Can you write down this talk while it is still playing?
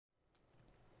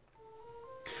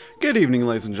Good evening,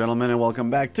 ladies and gentlemen, and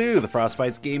welcome back to the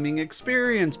Frostbite's Gaming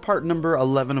Experience, part number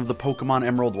 11 of the Pokemon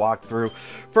Emerald walkthrough.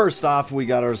 First off,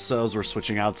 we're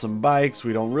switching out some bikes.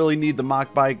 We don't really need the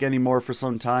Mach Bike anymore for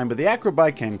some time, but the Acro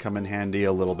Bike can come in handy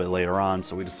a little bit later on,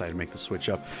 so we decided to make the switch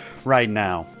up right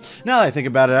now. Now that I think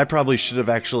about it, I probably should have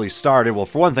actually started. Well,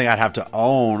 for one thing, I'd have to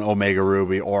own Omega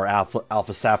Ruby or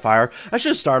Alpha Sapphire. I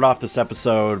should start off this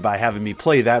episode by having me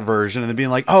play that version and then being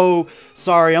like, oh,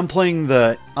 sorry, I'm playing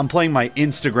my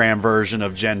Instagram version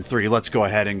of Gen 3. Let's go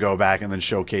ahead and go back and then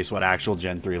showcase what actual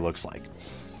Gen 3 looks like.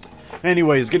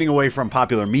 Anyways, getting away from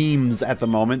popular memes at the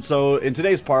moment, so in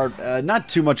today's part, not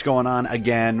too much going on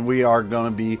again. We are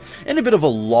going to be in a bit of a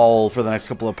lull for the next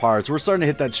couple of parts. We're starting to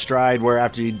hit that stride where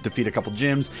after you defeat a couple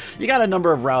gyms, you got a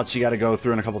number of routes you got to go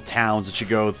through and a couple towns that you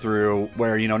go through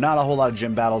where, you know, not a whole lot of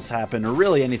gym battles happen or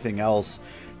really anything else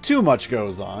too much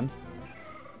goes on.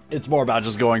 It's more about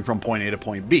just going from point A to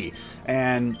point B.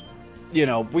 And, you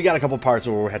know, we got a couple parts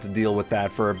where we had to deal with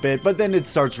that for a bit, but then it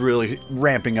starts really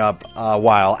ramping up a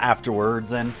while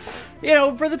afterwards. And, you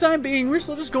know, for the time being, we're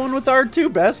still just going with our two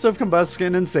best of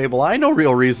Combuskin and Sableye. No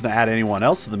real reason to add anyone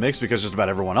else to the mix because just about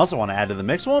everyone else I want to add to the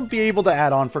mix won't be able to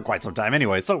add on for quite some time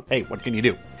anyway. So, hey, what can you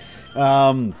do?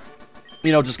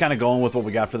 You know, just kind of going with what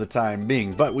we got for the time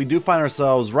being. But we do find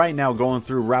ourselves right now going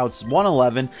through routes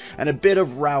 111 and a bit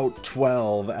of Route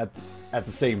 12 at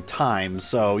the same time.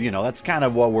 So, you know, that's kind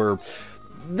of what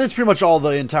that's pretty much all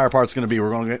the entire part's going to be.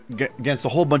 We're going to get against a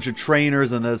whole bunch of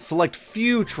trainers and a select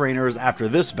few trainers after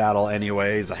this battle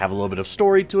anyways that have a little bit of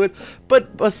story to it.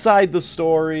 But beside the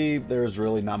story, there's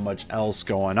really not much else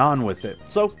going on with it.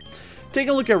 So,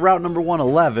 taking a look at route number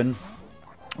 111...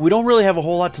 we don't really have a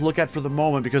whole lot to look at for the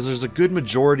moment because there's a good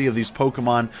majority of these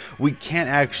Pokemon we can't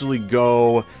actually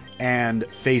go and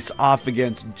face off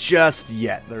against just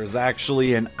yet. There's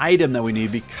actually an item that we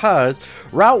need because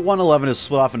Route 111 is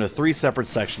split off into three separate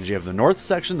sections. You have the north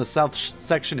section, the south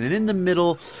section, and in the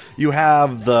middle you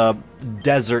have the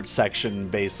desert section,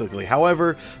 basically.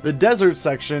 However, the desert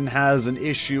section has an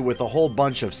issue with a whole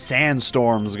bunch of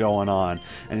sandstorms going on.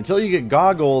 And until you get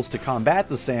goggles to combat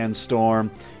the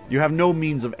sandstorm, you have no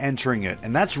means of entering it,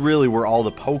 and that's really where all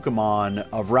the Pokemon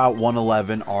of Route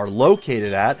 111 are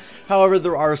located at. However,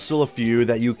 there are still a few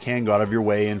that you can go out of your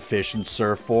way and fish and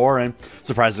surf for, and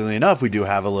surprisingly enough, we do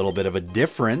have a little bit of a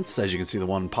difference. As you can see, the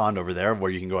one pond over there where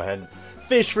you can go ahead and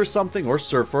fish for something or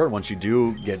surf for it once you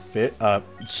do get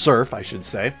surf, I should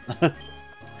say.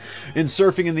 In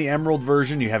surfing in the Emerald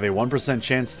version, you have a 1%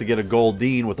 chance to get a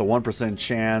Goldeen with a 1%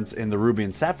 chance in the Ruby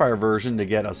and Sapphire version to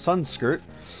get a Sunskirt,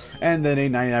 and then a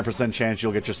 99% chance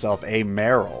you'll get yourself a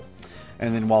Marill.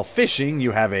 And then while fishing,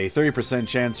 you have a 30%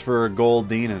 chance for a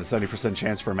Goldeen and a 70%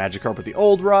 chance for a Magikarp with the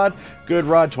Old Rod, Good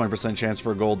Rod, 20% chance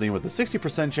for a Goldeen with a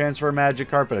 60% chance for a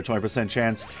Magikarp, and a 20%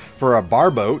 chance for a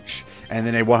Barboach, and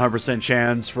then a 100%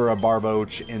 chance for a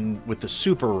Barboach with the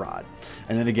Super Rod.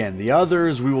 And then again, the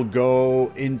others we will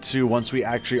go into once we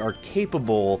actually are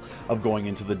capable of going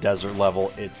into the desert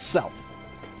level itself.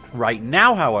 Right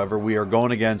now, however, we are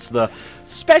going against the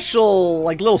special,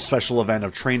 little special event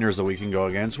of trainers that we can go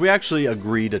against. We actually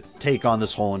agreed to take on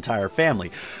this whole entire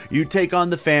family. You take on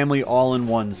the family all in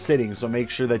one sitting, so make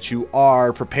sure that you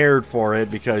are prepared for it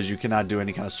because you cannot do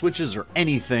any kind of switches or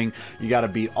anything. You got to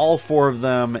beat all four of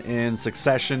them in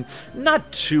succession.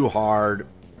 Not too hard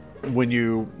when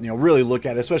you really look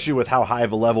at it, especially with how high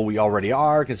of a level we already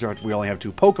are, because we only have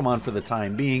two Pokemon for the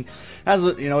time being.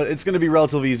 It's going to be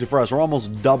relatively easy for us. We're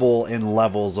almost double in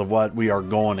levels of what we are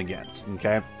going against,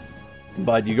 okay?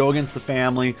 But you go against the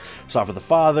family, start with the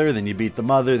father, then you beat the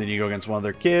mother, then you go against one of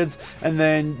their kids, and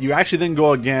then you actually then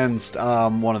go against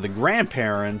one of the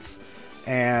grandparents,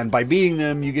 and by beating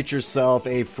them, you get yourself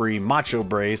a free Macho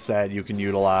Brace that you can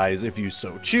utilize if you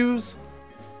so choose.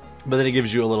 But then it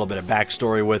gives you a little bit of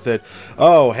backstory with it.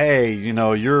 Oh, hey,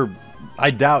 I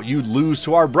doubt you'd lose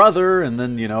to our brother. And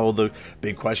then, the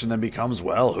big question then becomes,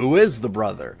 well, who is the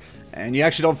brother? And you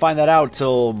actually don't find that out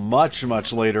till much,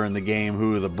 much later in the game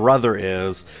who the brother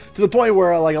is. To the point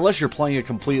where, unless you're playing it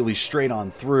completely straight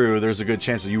on through, there's a good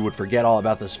chance that you would forget all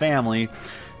about this family.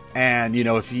 And,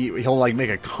 if he'll make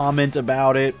a comment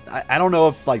about it. I don't know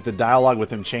if, the dialogue with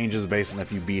him changes based on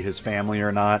if you beat his family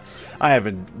or not. I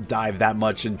haven't dived that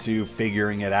much into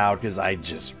figuring it out because I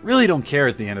just really don't care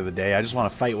at the end of the day. I just want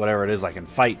to fight whatever it is I can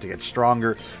fight to get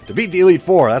stronger, to beat the Elite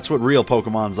Four. That's what real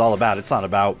Pokemon's all about. It's not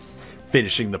about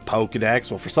finishing the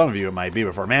Pokedex. Well, for some of you it might be,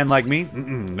 but for a man like me,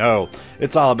 no.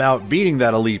 It's all about beating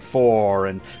that Elite Four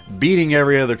and beating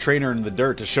every other trainer in the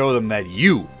dirt to show them that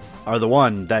you are the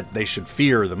one that they should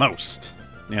fear the most,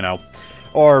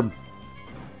 or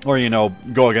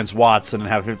go against Watson and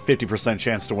have a 50%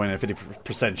 chance to win and a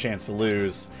 50% chance to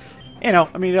lose. You know,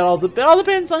 I mean, it all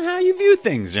depends on how you view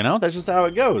things, you know? That's just how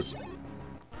it goes.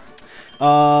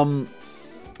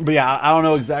 But yeah, I don't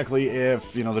know exactly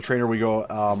if, you know, the trainer we go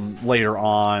later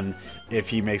on, if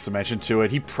he makes a mention to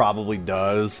it. He probably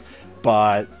does,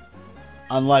 but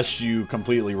unless you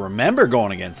completely remember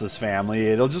going against this family,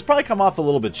 it'll just probably come off a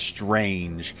little bit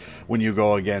strange when you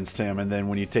go against him, and then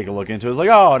when you take a look into it, it's like,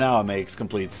 oh, now it makes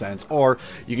complete sense. Or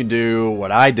you can do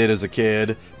what I did as a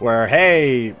kid, where,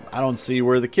 hey, I don't see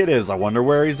where the kid is. I wonder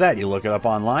where he's at. You look it up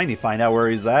online, you find out where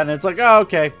he's at, and it's like, oh,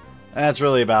 okay. That's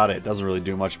really about it. Doesn't really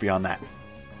do much beyond that.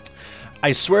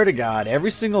 I swear to God,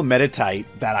 every single Metatite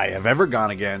that I have ever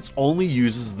gone against only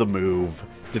uses the move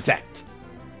Detect.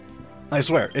 I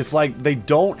swear. It's like they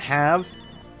don't have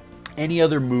any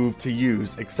other move to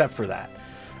use except for that.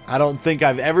 I don't think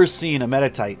I've ever seen a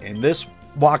Metatite in this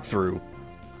walkthrough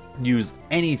use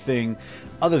anything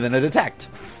other than a Detect.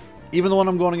 Even the one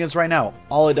I'm going against right now,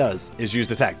 all it does is use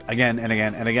Detect again and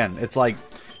again and again. It's like,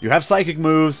 you have psychic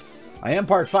moves. I am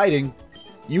part fighting.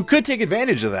 You could take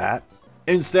advantage of that.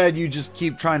 Instead, you just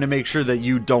keep trying to make sure that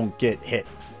you don't get hit.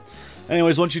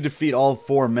 Anyways, once you defeat all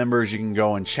 4 members, you can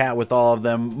go and chat with all of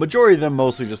them. Majority of them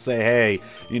mostly just say, hey,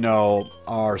 you know,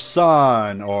 our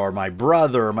son or my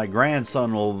brother or my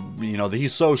grandson will, you know,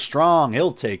 he's so strong,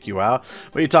 he'll take you out.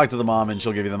 But you talk to the mom and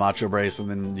she'll give you the macho brace, and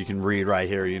then you can read right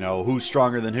here, you know, who's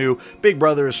stronger than who. Big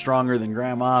brother is stronger than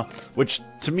grandma, which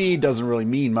to me doesn't really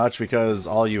mean much because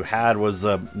all you had was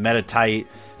a Metatite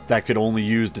that could only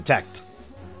use Detect.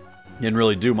 Didn't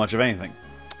really do much of anything.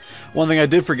 One thing I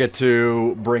did forget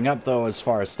to bring up, though, as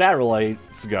far as stat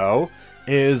relates go,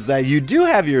 is that you do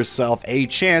have yourself a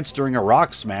chance during a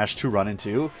rock smash to run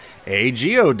into a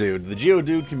Geodude. The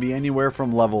Geodude can be anywhere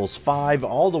from levels 5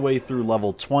 all the way through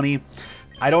level 20.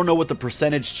 I don't know what the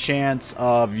percentage chance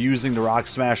of using the rock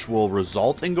smash will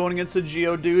result in going against a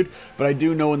Geodude, but I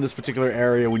do know in this particular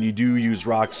area when you do use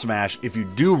rock smash, if you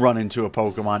do run into a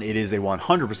Pokemon, it is a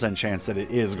 100% chance that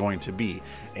it is going to be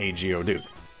a Geodude.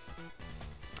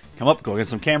 Come up, go against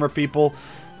some camera people.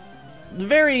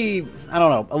 Very, I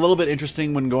don't know, a little bit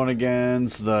interesting when going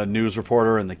against the news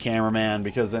reporter and the cameraman,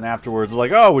 because then afterwards it's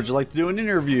like, oh, would you like to do an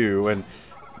interview? And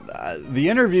the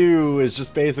interview is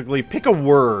just basically pick a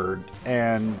word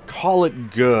and call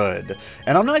it good.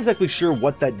 And I'm not exactly sure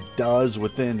what that does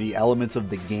within the elements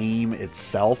of the game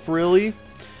itself, really,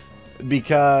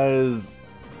 because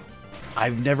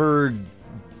I've never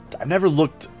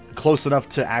looked close enough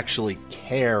to actually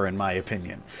care, in my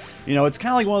opinion. You know, it's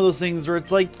kind of like one of those things where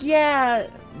it's like, yeah,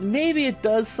 maybe it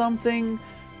does something,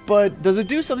 but does it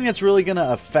do something that's really going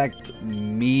to affect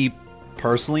me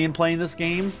personally in playing this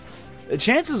game?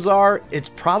 Chances are it's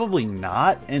probably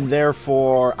not, and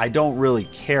therefore I don't really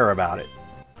care about it.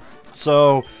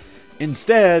 So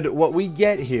instead, what we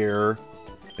get here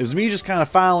is me just kind of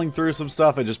filing through some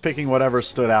stuff and just picking whatever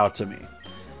stood out to me.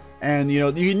 And, you know,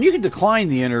 you can decline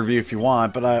the interview if you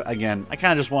want, but again, I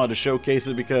kind of just wanted to showcase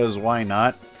it because why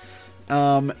not?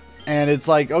 And it's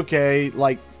like, okay,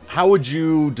 like, how would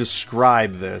you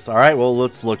describe this? All right, well,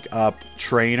 let's look up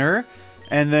trainer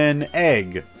and then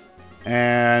egg.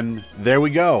 And there we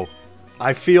go.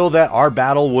 I feel that our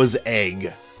battle was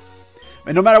egg.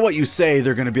 And no matter what you say,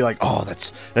 they're going to be like, oh,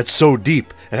 that's so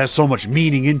deep. It has so much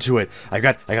meaning into it. I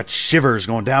got shivers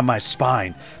going down my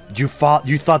spine. You thought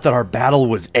that our battle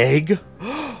was egg?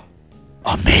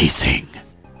 Amazing.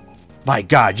 My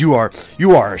God, you are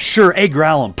a sure Edgar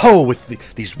Allan Poe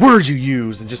with these words you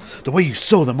use, and just the way you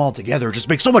sew them all together just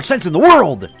makes so much sense in the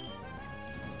world.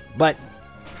 But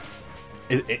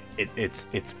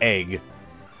it's egg.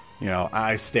 You know,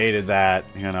 I stated that,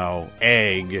 you know,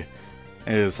 egg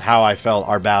is how I felt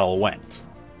our battle went.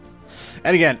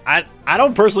 And again, I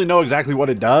don't personally know exactly what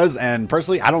it does, and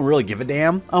personally, I don't really give a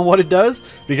damn on what it does,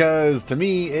 because to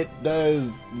me, it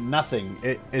does nothing.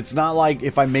 It's not like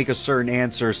if I make a certain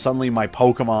answer, suddenly my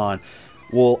Pokemon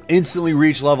will instantly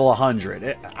reach level 100.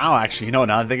 I don't actually, you know,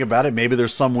 now that I think about it, maybe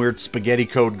there's some weird spaghetti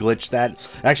code glitch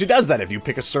that actually does that. If you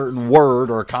pick a certain word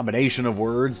or a combination of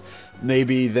words,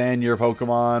 maybe then your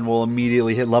Pokemon will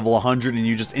immediately hit level 100 and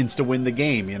you just insta-win the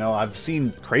game. You know, I've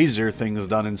seen crazier things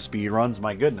done in speedruns,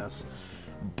 my goodness.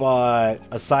 But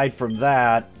aside from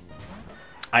that,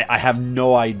 I have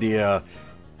no idea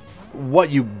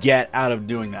what you get out of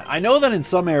doing that. I know that in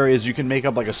some areas you can make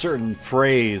up like a certain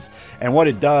phrase, and what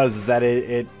it does is that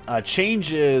it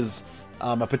changes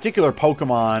a particular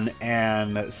Pokemon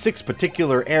and 6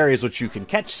 particular areas which you can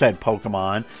catch said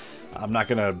Pokemon I'm not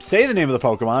going to say the name of the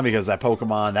Pokemon because that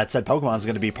said Pokemon is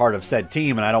going to be part of said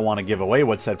team, and I don't want to give away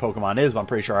what said Pokemon is, but I'm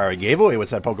pretty sure I already gave away what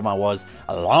said Pokemon was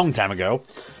a long time ago.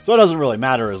 So it doesn't really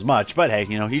matter as much, but hey,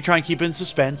 you know, you try and keep it in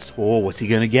suspense. Oh, what's he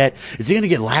going to get? Is he going to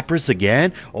get Lapras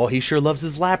again? Oh, he sure loves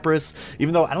his Lapras.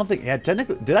 Even though I don't think, yeah,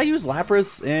 technically, did I use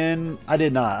Lapras in, I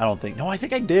did not, I don't think. No, I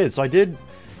think I did. So I did,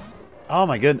 oh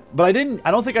my goodness. But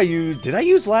I don't think I used, did I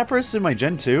use Lapras in my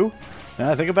Gen 2? Now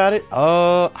I think about it,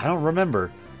 I don't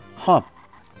remember. Huh.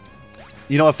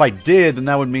 You know, if I did, then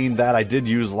that would mean that I did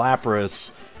use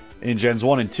Lapras in Gens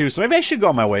 1 and 2. So maybe I should go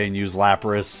on my way and use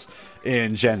Lapras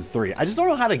in Gen 3. I just don't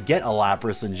know how to get a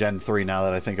Lapras in Gen 3 now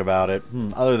that I think about it.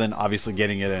 Other than obviously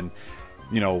getting it in,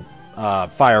 you know,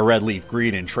 Fire Red, Leaf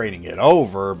Green and trading it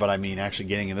over. But I mean, actually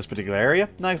getting in this particular area?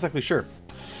 Not exactly sure.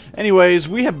 Anyways,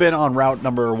 we have been on route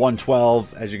number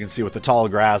 112, as you can see with the tall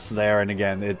grass there. And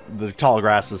again, the tall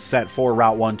grass is set for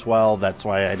route 112. That's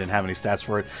why I didn't have any stats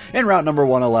for it in route number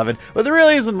 111. But there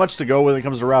really isn't much to go when it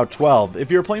comes to route 12. If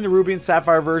you're playing the Ruby and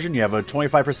Sapphire version, you have a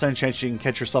 25% chance you can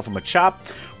catch yourself a Machop.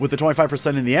 With the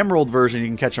 25% in the Emerald version, you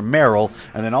can catch a Marill.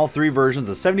 And then all three versions,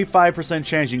 a 75%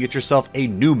 chance you can get yourself a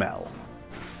Numel.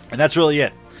 And that's really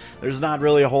it. There's not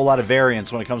really a whole lot of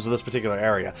variance when it comes to this particular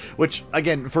area, which,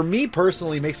 again, for me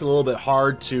personally, makes it a little bit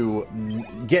hard to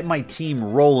get my team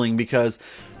rolling because,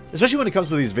 especially when it comes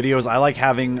to these videos, I like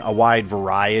having a wide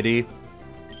variety.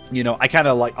 You know, I kind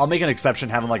of like, I'll make an exception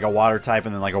having like a water type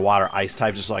and then like a water ice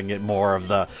type just so I can get more of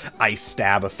the ice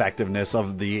stab effectiveness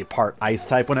of the part ice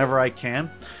type whenever I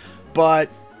can. But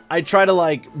I try to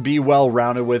like be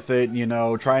well-rounded with it, you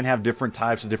know, try and have different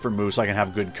types of different moves so I can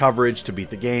have good coverage to beat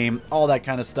the game, all that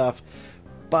kind of stuff.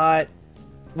 But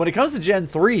when it comes to Gen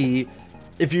 3,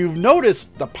 if you've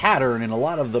noticed the pattern in a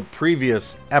lot of the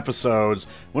previous episodes,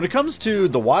 when it comes to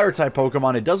the water type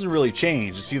Pokemon, it doesn't really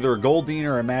change. It's either a Goldeen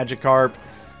or a Magikarp,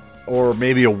 or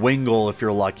maybe a Wingull if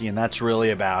you're lucky, and that's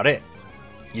really about it.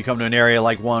 You come to an area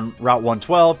like Route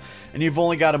 112, and you've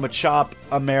only got a Machop,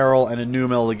 a Marill, and a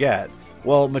Numel to get.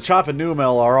 Well, Machop and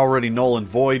Numel are already null and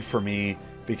void for me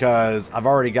because I've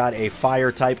already got a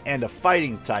fire type and a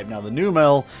fighting type. Now, the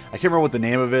Numel, I can't remember what the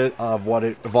name of it, of what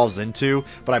it evolves into,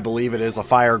 but I believe it is a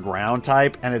fire ground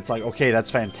type, and it's like, okay,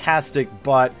 that's fantastic,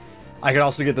 but I could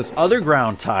also get this other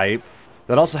ground type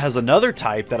that also has another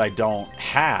type that I don't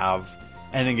have,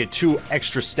 and then get 2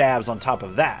 extra stabs on top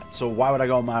of that. So why would I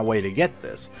go on my way to get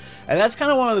this? And that's kind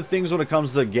of one of the things when it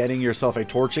comes to getting yourself a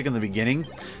Torchic in the beginning,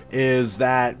 is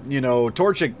that, you know,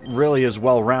 Torchic really is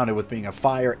well-rounded with being a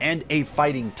fire and a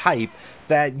fighting type,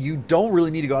 that you don't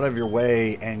really need to go out of your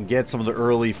way and get some of the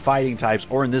early fighting types,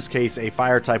 or in this case, a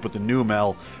fire type with the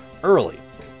Numel early.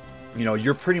 You know,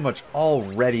 you're pretty much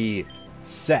already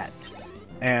set.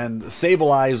 And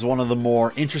Sableye is one of the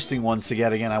more interesting ones to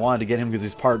get. Again, I wanted to get him because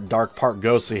he's part dark, part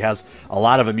ghost, so he has a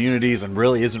lot of immunities and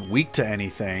really isn't weak to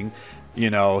anything. You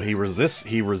know, he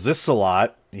resists a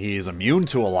lot. He's immune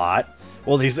to a lot.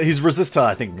 Well, he's resist to,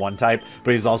 I think, 1 type,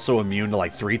 but he's also immune to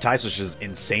like 3 types, which is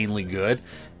insanely good.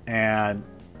 And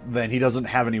then he doesn't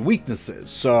have any weaknesses,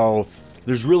 so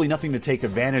there's really nothing to take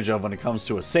advantage of when it comes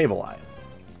to a Sableye.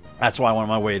 That's why I went on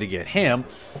my way to get him,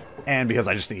 and because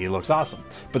I just think he looks awesome.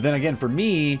 But then again, for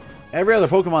me, every other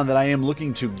Pokemon that I am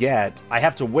looking to get, I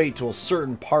have to wait till a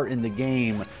certain part in the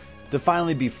game to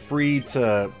finally be free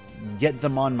to get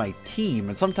them on my team.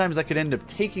 And sometimes that could end up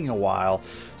taking a while.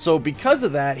 So because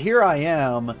of that, here I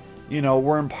am, you know,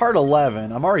 we're in part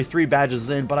 11. I'm already 3 badges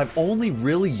in, but I've only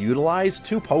really utilized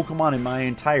 2 Pokemon in my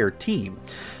entire team.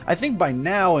 I think by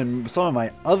now in some of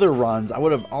my other runs, I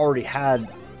would have already had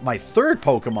my 3rd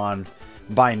Pokemon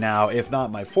by now, if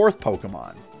not my 4th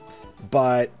Pokemon.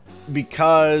 But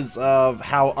because of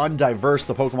how undiverse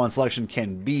the Pokemon selection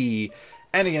can be,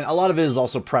 and again, a lot of it is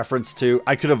also preference too.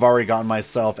 I could have already gotten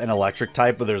myself an electric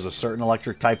type, but there's a certain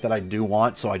electric type that I do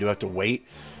want, so I do have to wait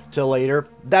till later.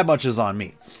 That much is on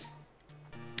me.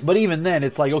 But even then,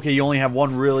 it's like, okay, you only have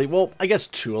 1 really, well, I guess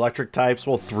 2 electric types.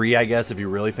 Well, 3, I guess, if you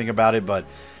really think about it. But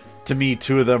to me,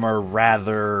 2 of them are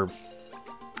rather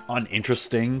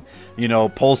uninteresting. You know,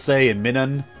 Pulse and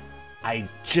Minun, I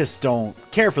just don't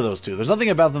care for those 2. There's nothing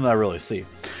about them that I really see.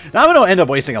 Now, I'm going to end up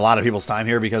wasting a lot of people's time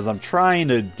here because I'm trying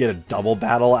to get a double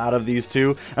battle out of these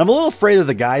 2. I'm a little afraid that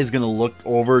the guy's going to look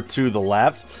over to the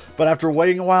left, but after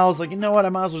waiting a while, I was like, you know what, I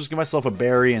might as well just give myself a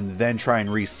berry and then try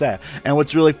and reset. And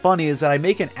what's really funny is that I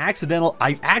make an accidental,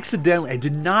 I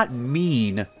did not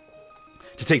mean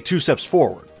to take 2 steps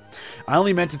forward. I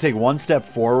only meant to take 1 step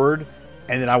forward,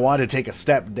 and then I wanted to take a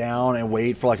step down and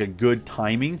wait for like a good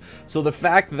timing. So the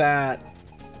fact that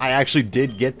I actually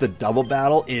did get the double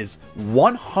battle is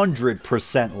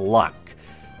 100% luck.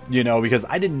 You know, because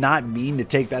I did not mean to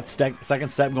take that second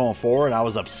step going forward. I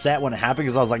was upset when it happened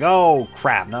because I was like, oh,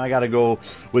 crap. Now I got to go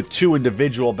with 2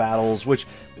 individual battles, which,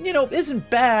 you know, isn't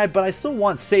bad, but I still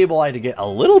want Sableye to get a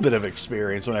little bit of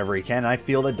experience whenever he can. And I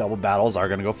feel that double battles are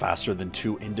going to go faster than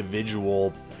 2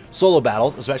 individual solo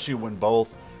battles, especially when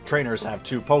both trainers have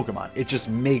 2 Pokemon. It just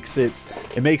makes it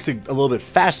a little bit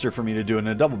faster for me to do it in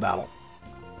a double battle.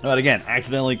 But again,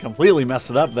 accidentally completely messed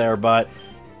it up there, but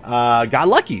got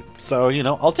lucky. So, you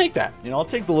know, I'll take that. You know, I'll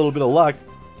take the little bit of luck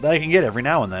that I can get every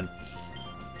now and then.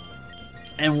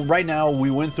 And right now, we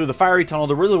went through the Fiery Tunnel.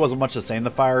 There really wasn't much to say in the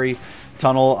Fiery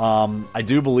Tunnel. I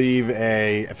do believe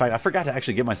in fact, I forgot to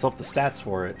actually give myself the stats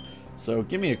for it. So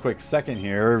give me a quick second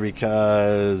here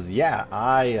because, yeah,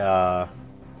 I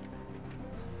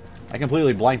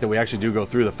completely blanked that we actually do go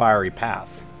through the Fiery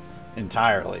Path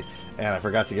entirely. And I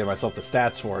forgot to give myself the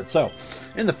stats for it. So,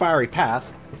 in the Fiery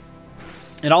Path,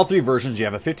 in all 3 versions, you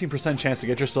have a 15% chance to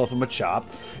get yourself a Machop.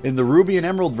 In the Ruby and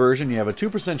Emerald version, you have a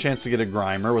 2% chance to get a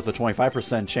Grimer, with a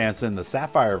 25% chance in the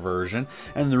Sapphire version.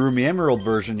 And in the Ruby Emerald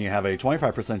version, you have a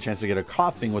 25% chance to get a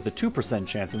Coughing, with a 2%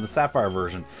 chance in the Sapphire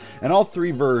version. In all 3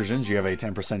 versions, you have a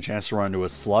 10% chance to run into a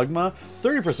Slugma,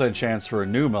 30% chance for a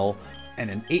Numel,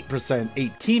 and an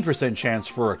 18% chance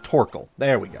for a Torkoal.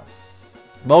 There we go.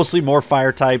 Mostly more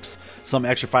fire types, some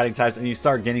extra fighting types, and you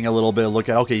start getting a little bit of look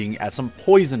at, okay, you can add some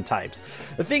poison types.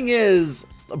 The thing is,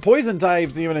 poison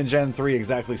types, even in Gen 3,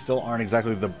 exactly still aren't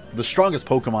exactly the strongest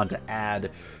Pokemon to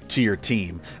add to your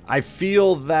team. I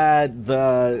feel that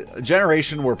the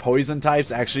generation where poison types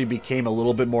actually became a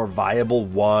little bit more viable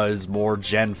was more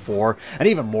Gen 4, and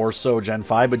even more so Gen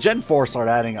 5, but Gen 4 started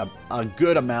adding a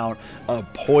good amount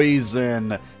of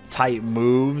poison type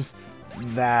moves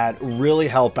that really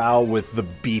help out with the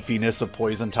beefiness of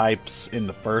poison types in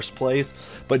the first place.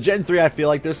 But Gen 3, I feel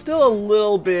like they're still a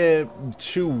little bit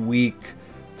too weak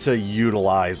to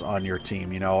utilize on your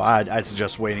team. You know, I'd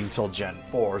suggest waiting till Gen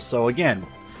 4. So again,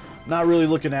 not really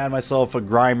looking to add myself a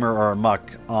Grimer or a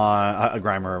Muck on a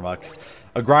Grimer,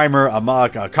 a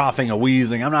Muck, a Coughing, a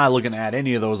Wheezing. I'm not looking to add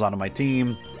any of those onto my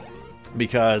team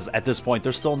because at this point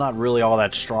they're still not really all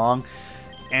that strong.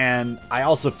 And I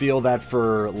also feel that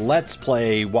for Let's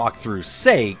Play walkthrough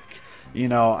sake, you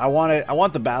know, I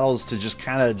want the battles to just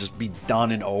kind of just be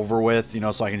done and over with, you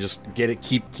know, so I can just get it,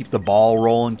 keep the ball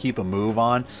rolling, keep a move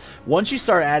on. Once you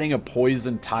start adding a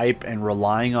poison type and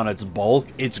relying on its bulk,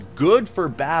 it's good for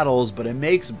battles, but it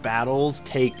makes battles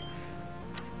take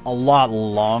a lot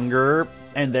longer,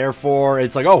 and therefore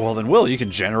it's like, oh, well then, Will, you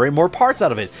can generate more parts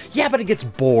out of it. Yeah, but it gets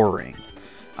boring.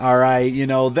 Alright, you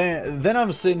know, then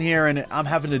I'm sitting here and I'm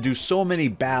having to do so many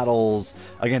battles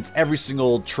against every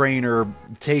single trainer,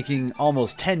 taking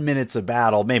almost 10 minutes a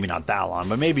battle. Maybe not that long,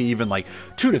 but maybe even like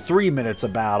 2 to 3 minutes a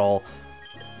battle.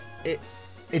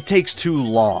 It takes too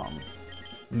long.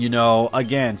 You know,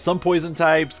 again, some poison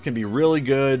types can be really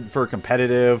good for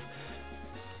competitive.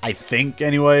 I think,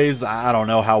 anyways. I don't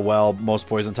know how well most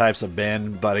poison types have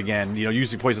been, but again, you know,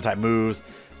 using poison type moves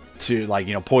to, like,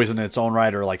 you know, poison in its own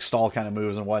right, or like stall kind of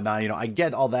moves and whatnot, you know, I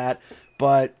get all that,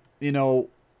 but, you know,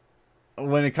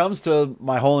 when it comes to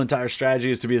my whole entire strategy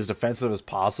is to be as defensive as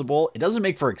possible, it doesn't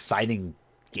make for exciting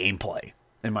gameplay,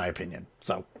 in my opinion.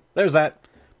 So there's that.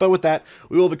 But with that,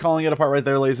 we will be calling it a part right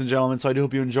there, ladies and gentlemen. So I do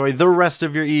hope you enjoy the rest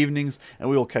of your evenings,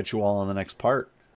 and we will catch you all on the next part.